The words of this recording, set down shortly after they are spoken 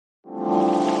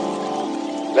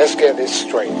let's get this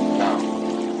straight now.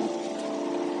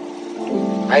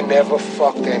 I never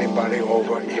fucked anybody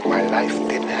over in my life.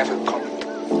 Didn't have it coming.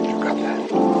 You got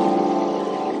that?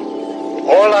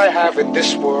 All I have in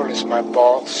this world is my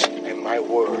balls and my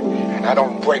word, and I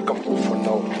don't break them for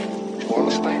no one. You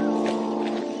understand?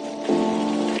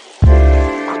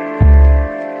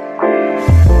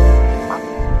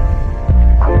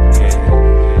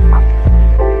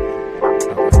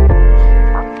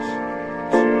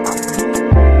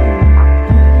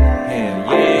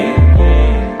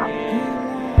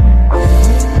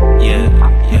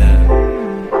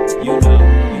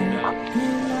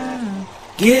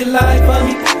 Get live for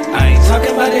me. I ain't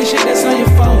talking about that shit that's on your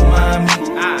phone, mommy.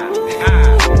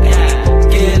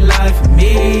 Get live for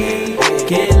me.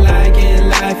 Get live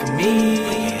for me.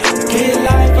 Get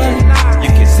live for me.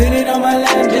 You can sit it on my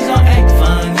lap, just don't act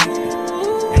funny.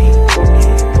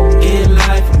 Get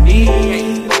live for me.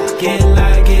 Get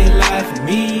live for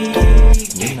me.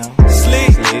 You know.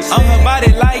 Sleep on her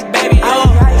body like baby on.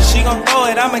 She gon' throw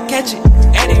it, I'ma catch it.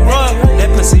 Eddie Roy, that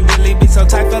pussy really be so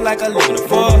tight, feel like a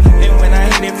lunafor. And when I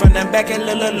hit it from the back, it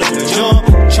little jump.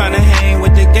 Tryna hang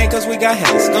with the gang, cause we got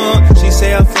hands skunk. She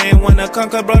say her friend wanna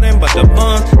conquer, bro, them but the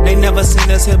buns. They never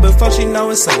seen us here before, she know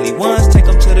it's only once. Take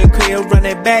them to the crib, run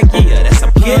it back, yeah, that's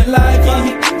a punt. Get live for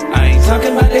me. I ain't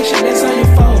talking about that shit that's on your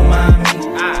phone, mommy.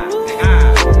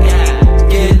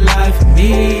 Get live for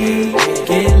me.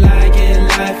 Get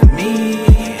live for me.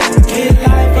 Get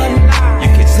live for me. You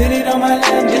can sit it on my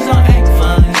lap, just don't act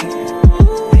funny.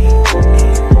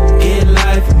 Get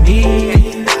live for me.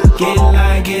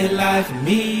 Get live for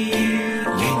me.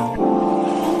 You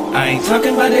know. I ain't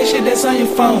talking about that shit that's on your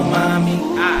phone, mommy.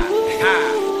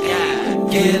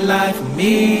 Get live for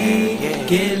me.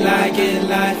 Get live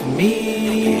for me.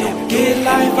 Get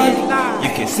live for me.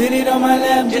 You can sit it on my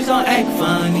lap, just don't act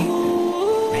funny.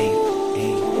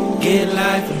 Get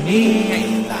live for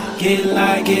me. Get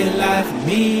live for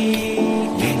me.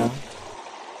 You know.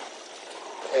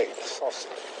 Hey,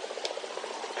 sausage.